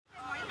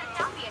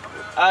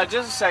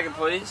Just a second,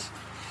 please.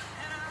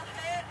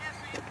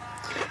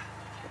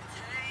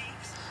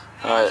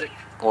 Alright,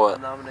 what?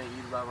 I'll nominate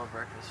you to buy my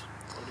breakfast.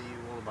 What do you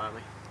want to buy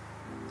me?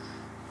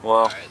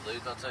 Well, Alright,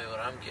 Luke, I'll tell you what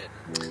I'm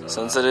getting.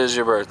 since it is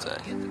your birthday.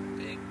 Get the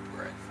big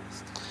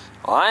breakfast.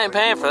 Well, I ain't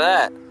paying for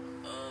that.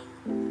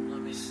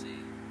 Let me see.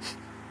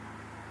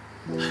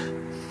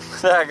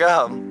 There I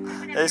go.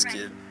 This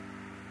kid.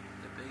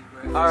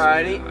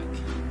 Alrighty.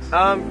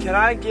 Can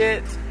I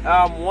get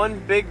one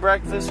big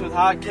breakfast with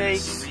hot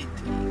cakes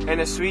and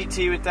a sweet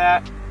tea with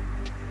that?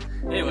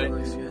 Anyway,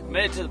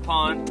 made it to the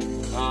pond.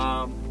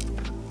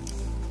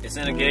 It's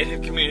in a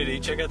gated community.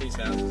 Check out these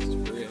houses.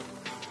 It's real.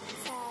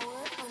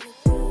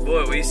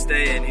 Boy, we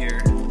stay in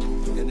here.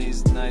 Look at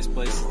these nice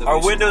places. Our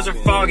windows are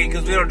foggy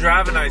because we don't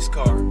drive a nice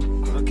car.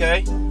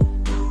 Okay?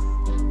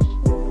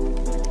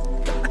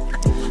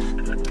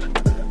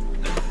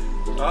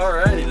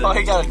 Alrighty then. Oh,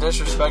 you gotta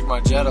disrespect my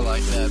Jetta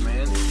like that,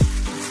 man.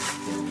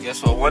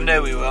 Guess what? One day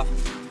we will.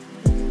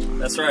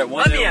 That's right.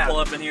 One day we'll pull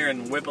up in here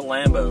and whip a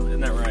Lambo.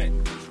 Isn't that right?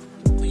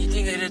 Well, you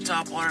think they did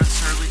top water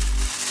this early?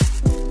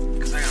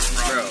 Because I got a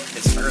frog. Bro,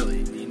 it's early.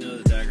 You know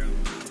the diagram.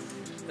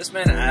 This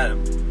man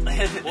Adam.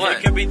 What?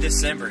 It could be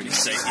December. He's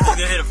saying, you think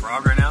they hit a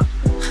frog right now?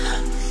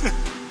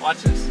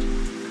 Watch this.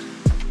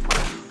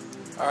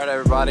 Alright,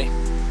 everybody.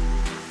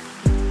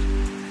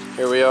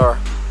 Here we are.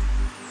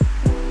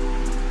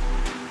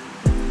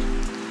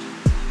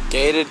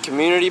 Gated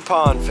community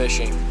pond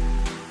fishing.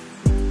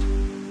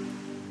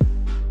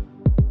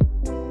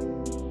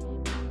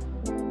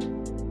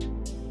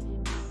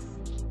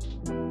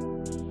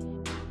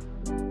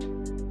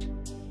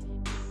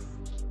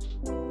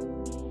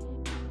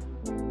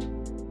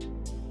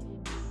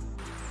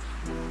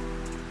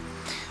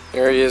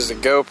 There he is, the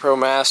GoPro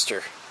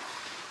master,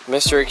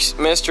 Mr.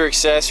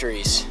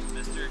 Accessories.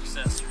 Mr.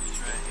 Accessories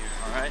right here,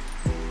 alright?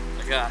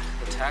 I got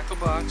the tackle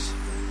box,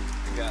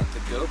 I got the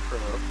GoPro,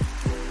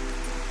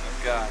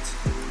 I've got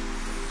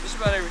just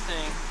about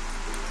everything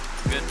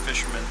a good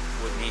fisherman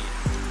would need.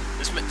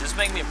 Does this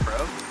make me a pro?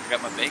 I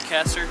got my bait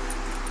caster,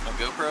 my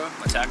GoPro,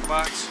 my tackle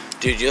box.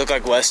 Dude, you look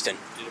like Weston.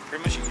 Dude, I'm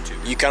pretty much a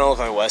YouTuber. You kind of look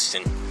like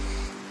Weston.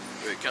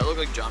 Wait, can I look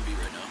like John B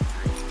right now?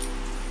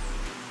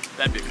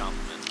 That'd be a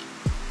compliment.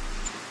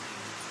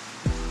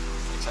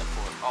 Except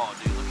for, oh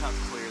dude, look how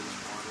clear this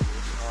water is.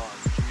 Oh,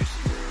 it's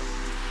juicy, bro.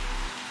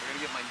 We're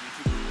gonna get my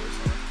YouTuber voice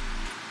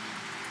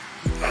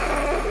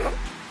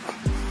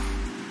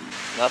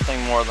on. Nothing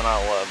more than I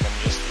love than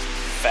just the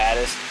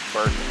fattest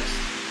bird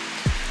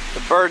nest.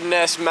 The bird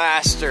nest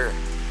master.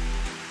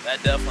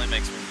 That definitely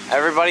makes me.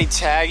 Everybody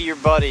tag your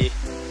buddy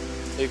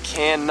who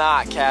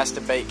cannot cast a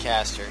bait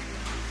caster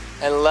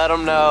and let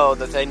them know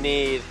that they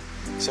need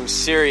some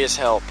serious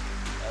help.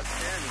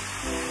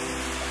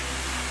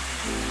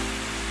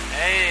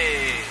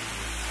 Hey!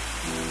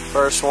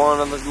 First one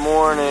of the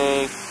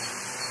morning. Let's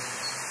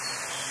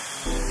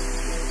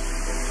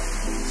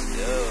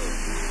go.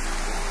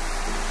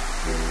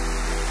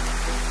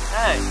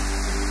 Hey!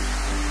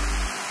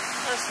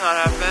 That's not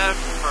half bad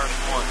for the first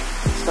one.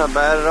 It's not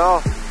bad at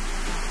all.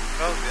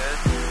 Felt good.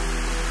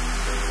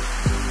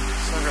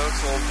 Sucker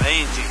looks a little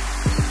mangy.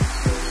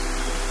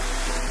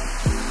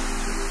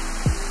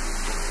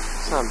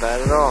 It's not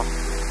bad at all.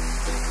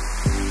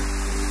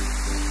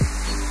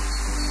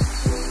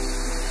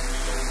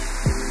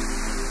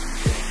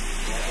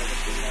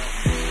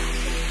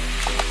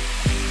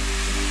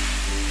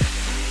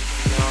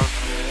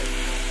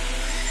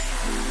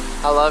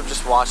 I love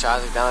just watch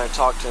Isaac down there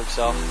talk to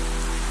himself.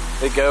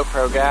 The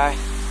GoPro guy.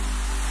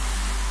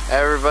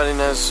 Everybody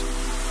knows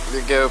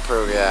the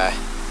GoPro guy.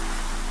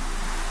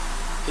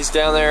 He's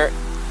down there.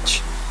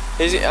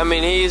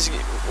 He's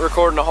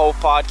recording a whole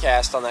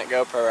podcast on that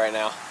GoPro right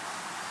now.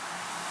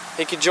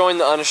 He could join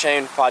the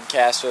Unashamed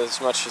podcast with as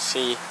much as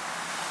he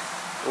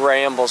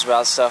rambles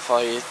about stuff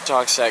while he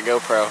talks to that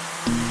GoPro.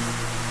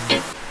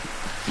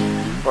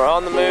 We're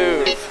on the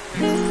move.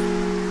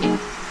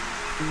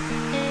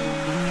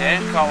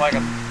 Dan caught like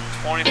a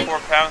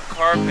 24-pound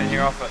carp in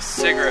here off a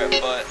cigarette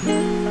butt.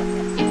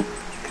 Yeah,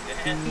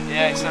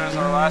 he said it was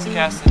our last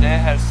cast of the day.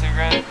 Had a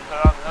cigarette, put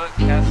it on the hook,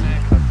 cast it,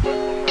 and caught a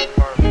 24-pound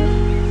carp.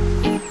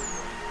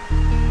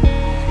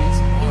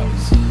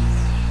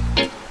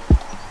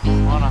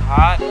 On a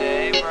hot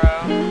day, bro.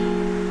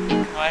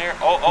 Come out here.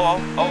 Oh.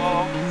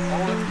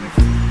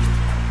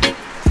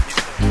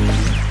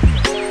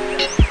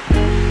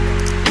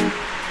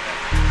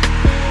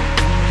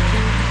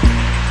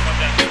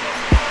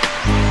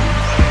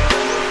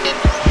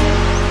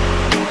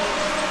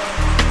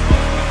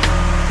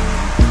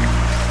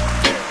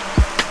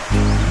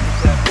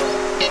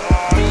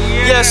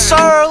 Yes,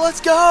 sir. Let's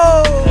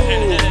go.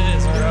 It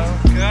is, bro.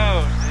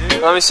 Go,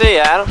 dude. Let me see,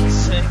 Adam.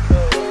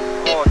 Senko.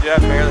 Oh, dude, I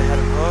barely had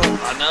a hook.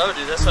 I know,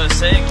 dude. That's what I was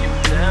saying. Keep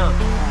it down.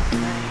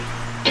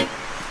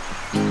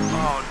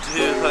 Oh,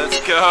 dude, let's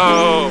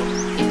go.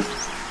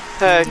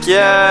 Heck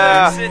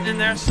yeah. Sitting in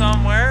there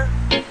somewhere.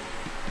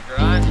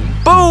 Right?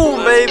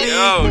 Boom, baby. Let's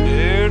go,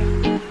 dude.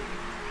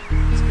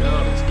 Let's go.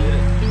 Let's get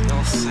it.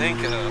 Little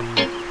Senko.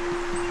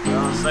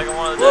 Well, second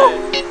one of the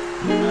day.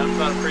 Adam's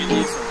got a pretty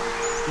decent one.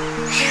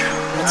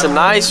 It's a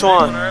nice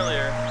one.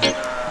 Earlier,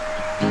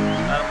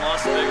 Adam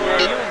lost a big one.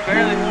 Yeah, you was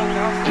barely hooked.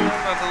 I was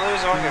about to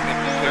lose on your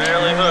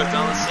Barely hooked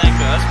on the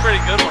Senko. That's a pretty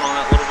good one on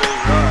that little bitty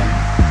rod.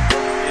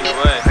 Either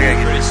way,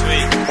 pretty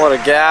sweet. What a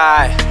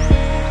guy.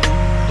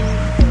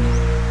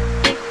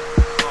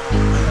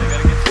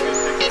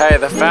 Hey,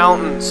 the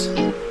fountains.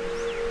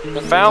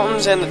 The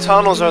fountains and the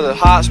tunnels are the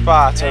hot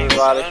spots,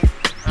 everybody.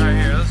 Alright,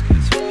 here, let's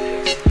get some of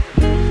these.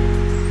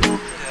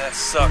 Look at that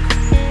sucker.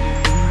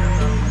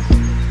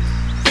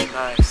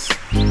 Nice.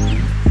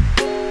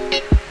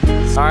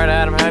 Alright,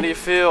 Adam, how do you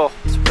feel?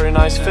 It's a pretty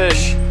nice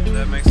fish.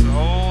 That makes the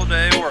whole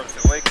day worth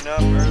it. Waking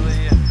up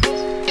early and...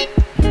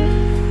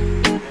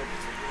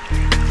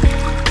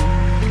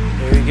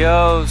 Here he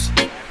goes.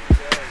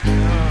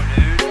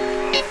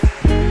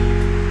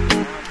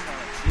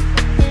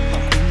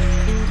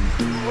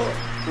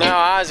 Now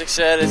Isaac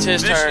said it's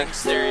his turn. Fishing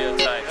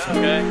stereotypes,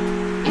 okay?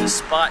 The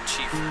spot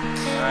chief.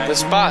 Right? The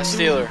spot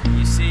stealer.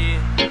 You see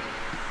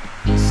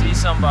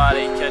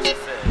somebody catch a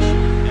fish,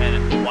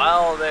 and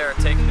while they're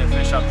taking their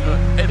fish off the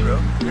hook, hey bro,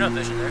 you're not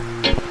fishing there.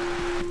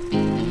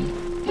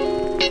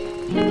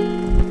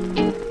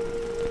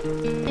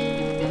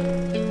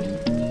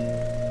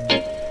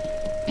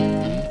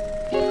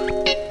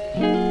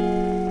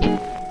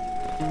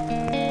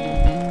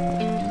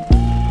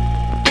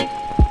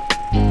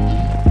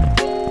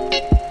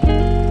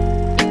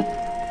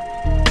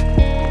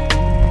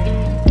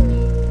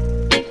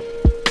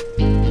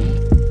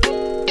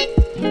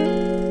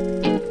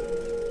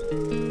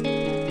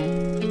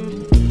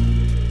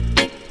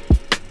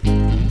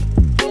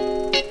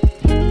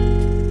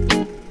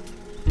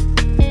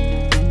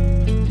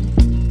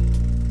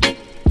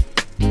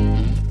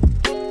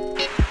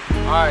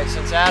 Alright,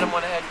 since Adam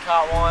went ahead and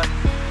caught one,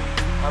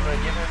 I'm going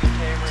to give him the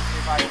camera and see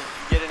if I can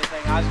get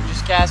anything. Isaac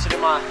just cast it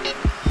in my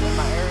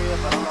area,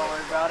 but I'm not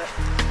worried about it.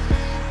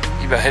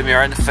 You about hit me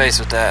right in the face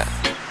with that.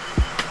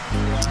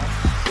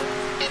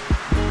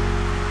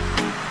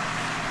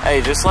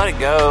 Hey, just let it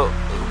go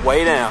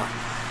way down.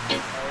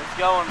 It's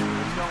going way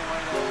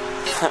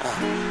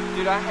down.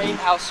 Dude, I hate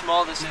how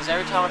small this is.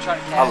 Every time I try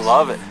to cast I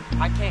love it.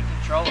 I can't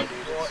control it,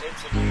 dude. Well,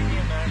 it's a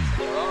medium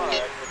action rod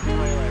with a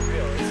highlight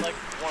reel. It's like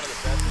one of the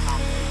best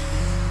combinations.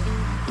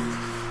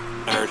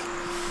 Nerd.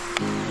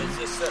 It's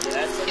just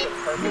that's like the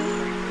perfect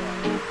free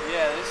rod.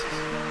 Yeah, this is.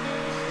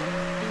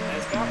 And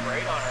it's got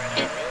braid on it right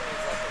now. It really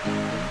needs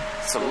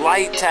like Some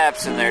light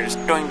taps in there, just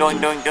doing, doing,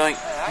 doing, doing.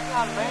 Hey, I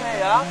got it, man.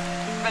 Hey, I've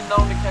been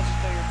known to catch a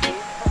thing or two.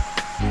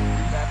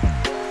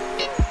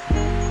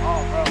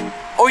 Oh, bro.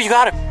 Oh, you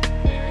got it.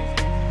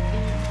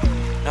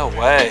 No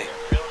way.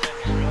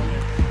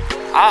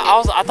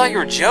 I thought you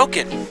were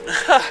joking. no,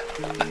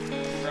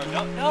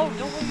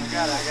 don't worry. I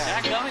got it.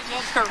 Jack, don't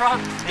hit the rock.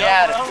 He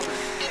had it.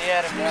 He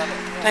had him down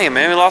there. Dang it,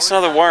 man, we lost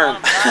another worm.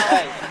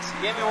 Hey,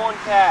 give me one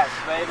cast,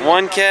 baby.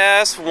 One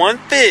cast, one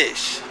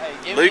fish. Hey,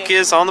 give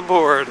Lucas on the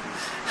board.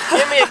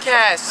 Give me a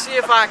cast. See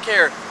if I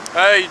care.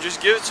 Hey,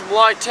 just give it some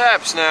light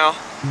taps now.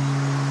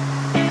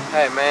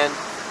 Hey, man.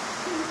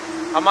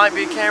 I might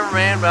be a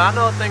cameraman, but I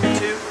know a thing or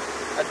two.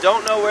 I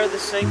don't know where the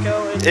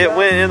Senko is. It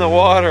went in the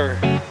water.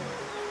 Hey,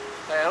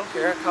 I don't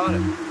care. I caught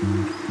it.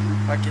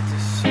 If I get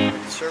this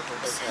circle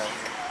hook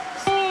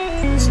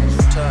out. These things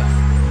are tough.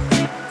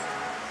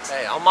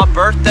 Hey, on my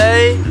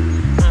birthday.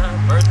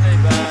 Birthday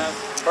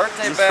bass.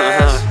 Birthday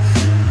bass.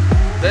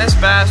 This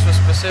bass was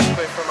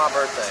specifically for my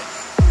birthday.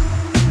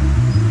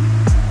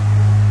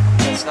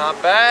 It's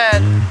not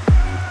bad.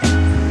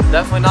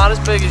 Definitely not as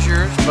big as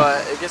yours,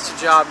 but it gets the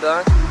job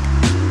done.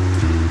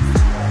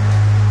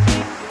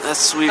 That's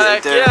sweet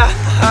right there.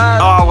 Yeah.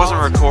 Oh, I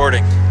wasn't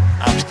recording.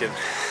 I'm just kidding.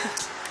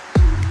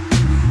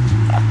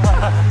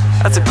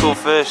 That's a cool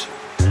fish.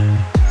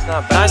 It's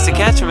not bad. Nice to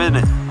catch him, isn't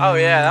it? Oh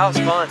yeah, that was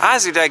fun.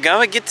 Isaac,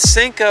 dadgummit, get the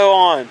Senko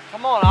on.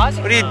 Come on,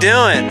 Isaac. What are you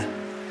doing?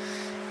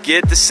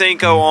 Get the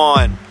Senko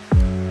on.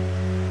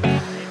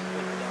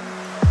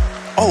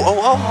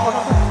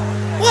 Oh.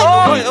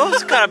 What?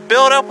 What kind of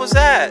build up was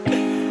that? What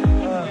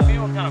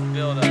kind of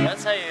build up?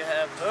 That's how you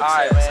have hooks.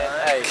 Alright,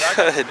 man. Hey,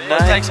 Good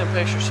let's night. take some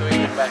pictures so we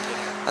can get back in here.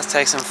 Let's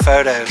take some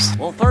photos.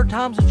 Well, third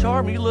time's a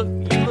charm. You look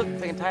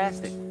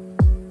fantastic.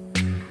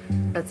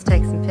 Let's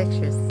take some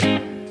pictures.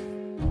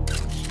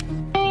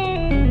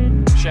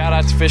 Shout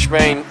out to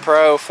Fishbrain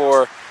Pro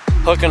for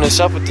hooking us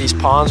up with these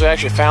ponds. We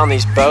actually found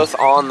these both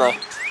on the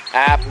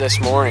app this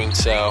morning,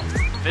 so.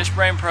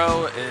 Fishbrain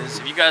Pro is,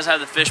 if you guys have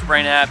the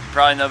Fishbrain app, you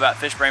probably know about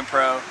Fishbrain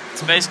Pro.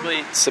 It's basically,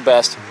 It's the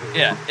best.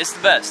 yeah, it's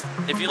the best.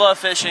 If you love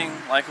fishing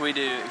like we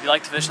do, if you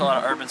like to fish a lot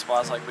of urban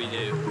spots like we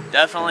do,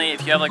 definitely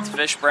if you have like the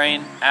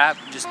Fishbrain app,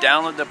 just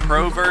download the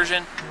Pro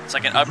version. It's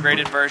like an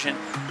upgraded version,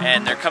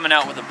 and they're coming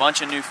out with a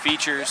bunch of new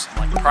features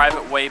like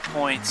private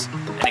waypoints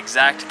and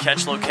exact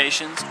catch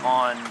locations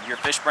on your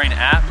Fishbrain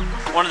app.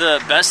 One of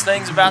the best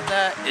things about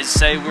that is,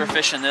 say we're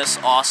fishing this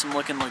awesome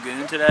looking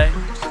lagoon today,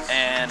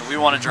 and we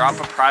want to drop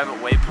a private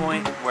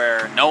waypoint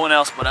where no one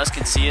else but us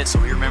can see it, so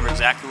we remember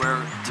exactly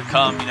where to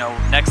come, you know,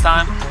 next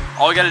time.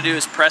 All we got to do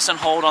is press and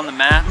hold on the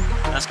map.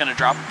 That's going to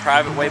drop a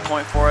private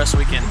waypoint for us so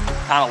we can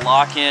kind of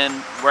lock in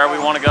where we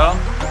want to go.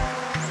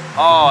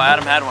 Oh,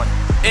 Adam had one.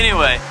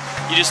 Anyway,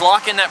 you just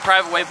lock in that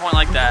private waypoint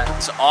like that.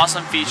 It's an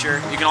awesome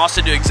feature. You can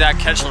also do exact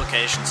catch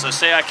location. So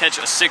say I catch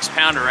a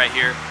 6-pounder right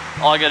here.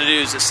 All I gotta do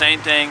is the same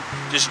thing.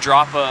 Just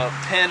drop a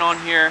pin on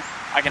here.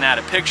 I can add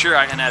a picture,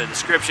 I can add a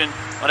description,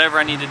 whatever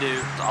I need to do.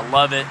 I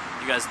love it.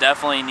 You guys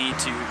definitely need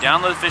to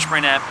download the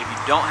FishBrain app if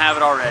you don't have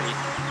it already.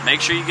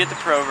 Make sure you get the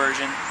pro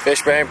version.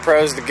 FishBrain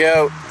Pro's the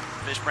GOAT.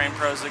 FishBrain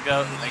Pro's the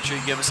GOAT. Make sure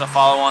you give us a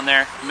follow on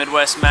there.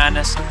 Midwest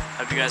Madness.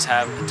 Hope you guys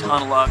have a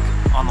ton of luck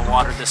on the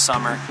water this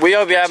summer. We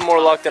hope you have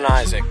more luck than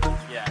Isaac.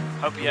 Yeah,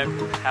 hope you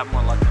have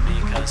more luck than me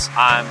because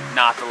I'm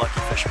not the lucky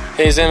fisherman.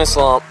 He's in a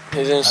slump.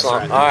 He's in a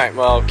slump. Right. All right,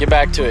 well, get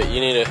back to it. You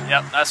need to.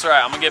 Yep, that's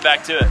right. I'm gonna get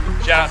back to it.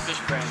 Shout out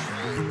FishBrain.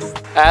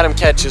 Adam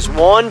catches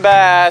one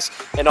bass,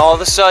 and all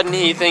of a sudden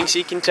he thinks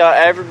he can tell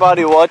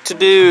everybody what to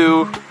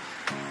do,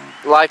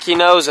 like he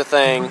knows a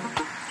thing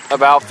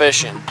about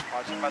fishing.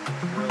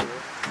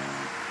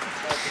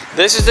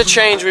 This is the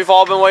change we've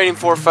all been waiting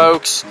for,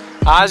 folks.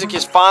 Isaac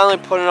is finally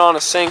putting on a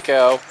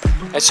Senko,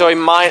 and so he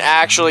might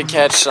actually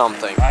catch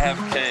something. I have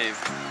caved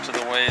to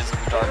the ways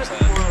of the dark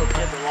side.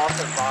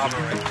 Lost a bobber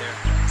right there.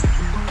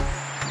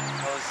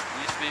 Well, it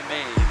used to be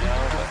me, you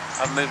know, but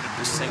I've moved it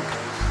to Senko.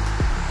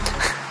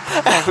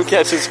 Adam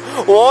catches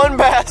one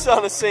bass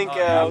on a Senko.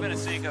 I've been a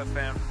Senko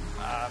fan,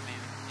 I mean,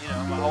 you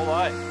know, my whole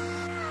life.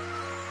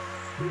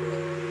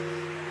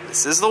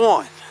 This is the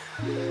one.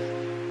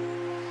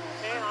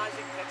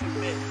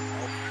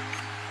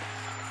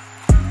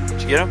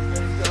 Did you get him?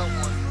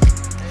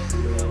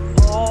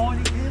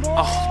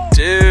 Oh,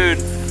 dude.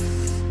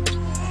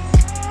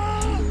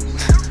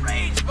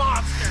 Rage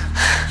monster.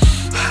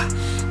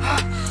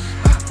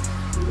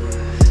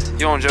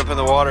 You want to jump in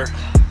the water?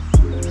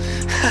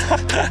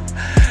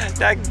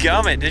 That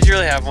gummit. Did you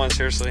really have one,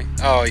 seriously?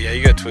 Oh yeah,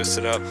 you got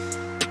twisted up.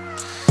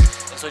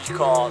 That's what you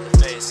call the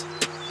face.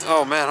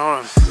 Oh man,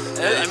 hold on.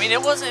 I mean,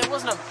 it wasn't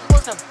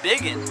a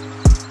biggin,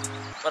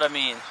 but I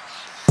mean,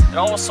 it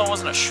also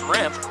wasn't a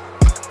shrimp.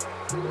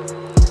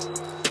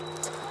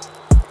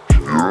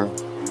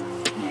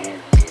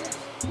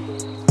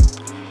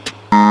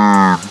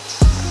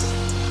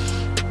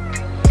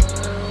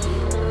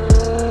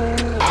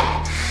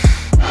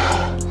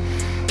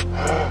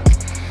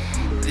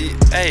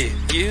 Hey,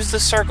 use the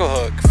circle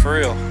hook for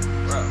real.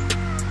 Bro,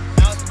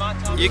 now it's my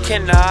time. You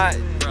cannot.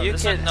 Bro, You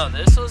can. no,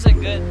 this was a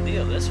good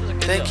deal. This was a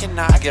good They deal.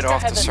 cannot get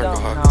off the circle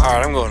hook. All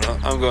right, I'm going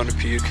up. I'm going to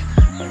puke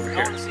over I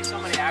here. want to see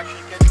somebody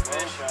actually catch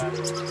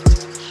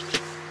fish.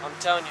 I'm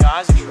telling you,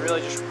 Isaac's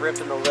really just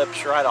ripping the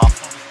lips right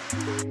off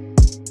of me.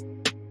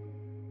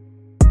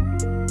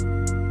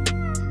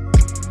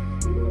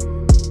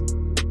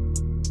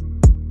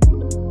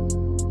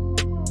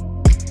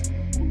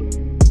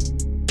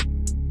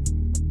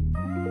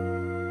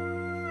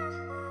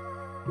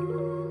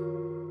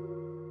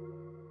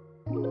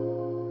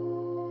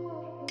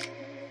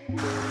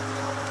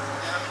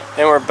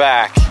 And we're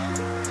back.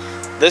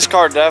 This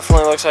car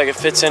definitely looks like it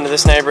fits into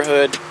this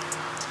neighborhood.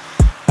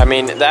 I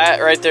mean, that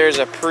right there is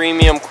a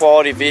premium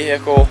quality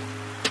vehicle.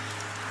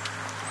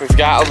 We've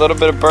got a little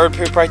bit of bird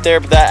poop right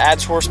there, but that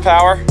adds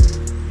horsepower.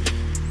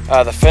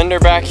 The fender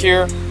back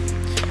here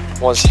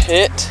was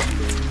hit,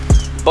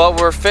 but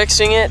we're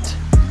fixing it.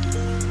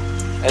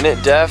 And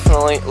it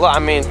definitely, I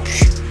mean,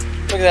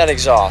 look at that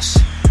exhaust.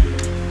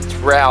 It's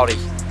rowdy.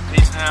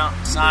 Peace out,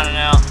 signing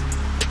out.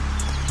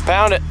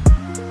 Found it.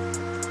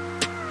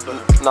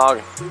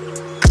 Noggin.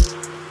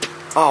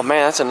 Oh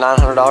man, that's a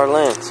 $900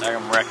 lens.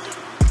 I'm wrecked it.